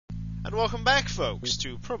And welcome back, folks,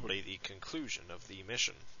 to probably the conclusion of the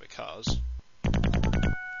mission, because...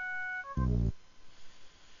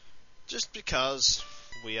 just because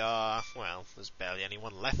we are, well, there's barely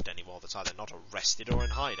anyone left anymore that's either not arrested or in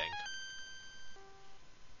hiding.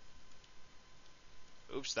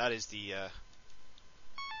 Oops, that is the,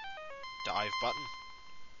 dive button.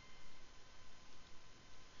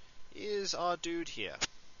 Is our dude here?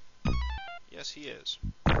 Yes, he is.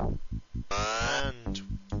 And...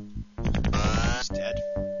 he's dead.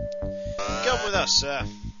 Come with us, sir.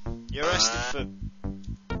 You're arrested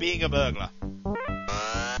for being a burglar.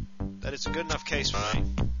 That is a good enough case for me.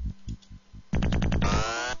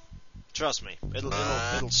 Trust me, it'll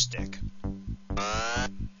stick.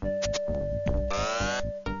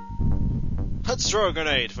 Let's throw a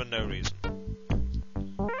grenade for no reason.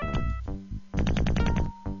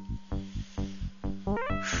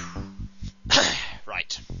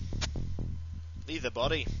 Right. Leave the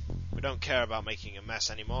body. We don't care about making a mess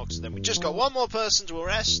anymore, because then we just got one more person to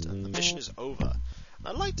arrest, and the mission is over.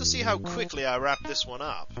 I'd like to see how quickly I wrap this one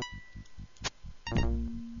up.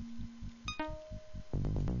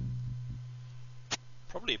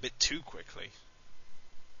 Probably a bit too quickly.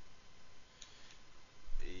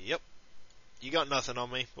 Yep. You got nothing on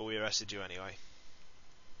me, but we arrested you anyway.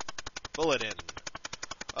 Bullet in.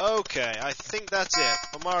 Okay, I think that's it.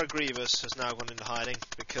 Omar Grievous has now gone into hiding,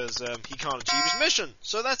 because he can't achieve his mission.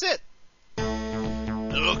 So that's it.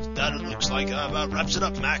 Look, that looks like about wraps it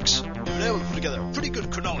up, Max. We've been able to put together a pretty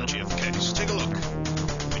good chronology of the case. Take a look.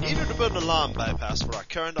 We needed to build an alarm bypass for our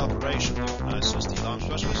current operation, the organised as the alarm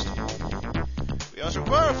specialist. We also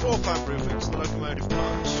require a floor-plan briefing to the locomotive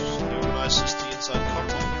plant. The organised as the inside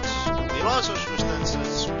contact. The alarm specialist then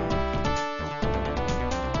says...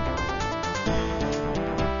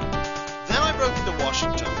 Then I broke into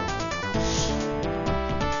Washington.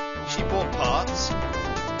 She bought parts.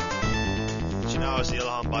 She now has the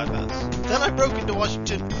alarm bypass. Then I broke into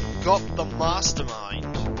Washington and got the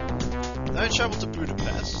mastermind. Then I travelled to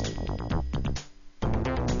Budapest.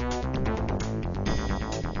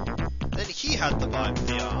 Then he had the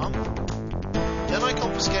arm. Then I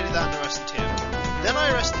confiscated that and arrested him. Then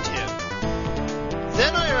I arrested him.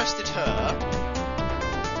 Then I arrested her.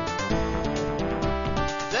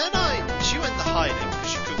 Then she went to hiding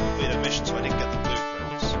because she couldn't complete her mission, so I didn't get the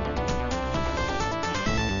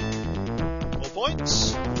blueprints. Full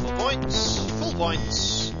points. Full points. Full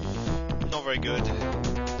points. Not very good.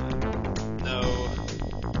 No.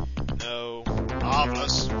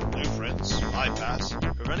 Marvellous. Blueprints. Bypass.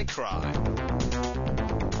 Preventing crime.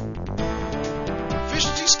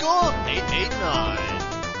 Efficiency score 889.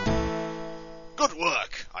 Good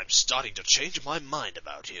work. I'm starting to change my mind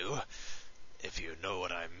about you. If you know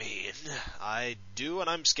what I mean. I do, and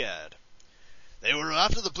I'm scared. They were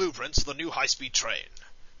after the blueprints of the new high-speed train.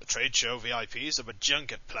 The trade show VIPs have a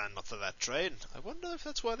junket planned for that train. I wonder if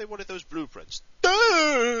that's why they wanted those blueprints.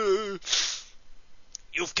 Duh!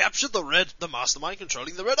 You've captured the mastermind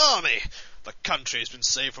controlling the Red Army. The country has been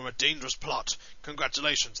saved from a dangerous plot.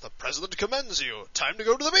 Congratulations, the President commends you. Time to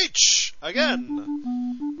go to the beach! Again.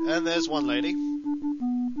 And there's one lady.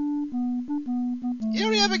 He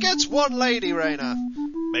only ever gets one lady, Raina.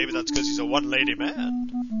 Maybe that's because he's a one-lady man.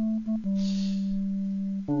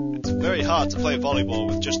 It's very hard to play volleyball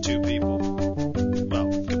with just two people.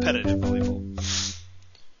 Well, competitive volleyball.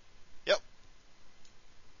 Yep.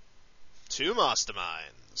 Two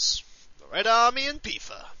masterminds. The Red Army and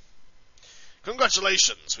PIFA.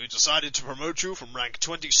 Congratulations, we've decided to promote you from rank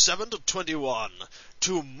 27 to 21.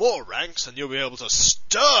 2 more ranks and you'll be able to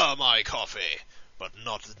stir my coffee. But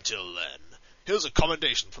not until then. Here's a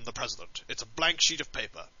commendation from the President. It's a blank sheet of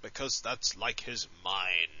paper, because that's like his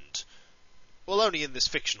mind. Well, only in this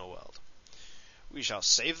fictional world. We shall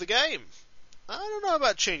save the game. I don't know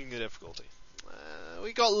about changing the difficulty.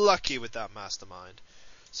 We got lucky with that mastermind.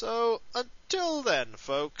 So, until then,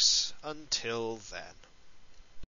 folks. Until then.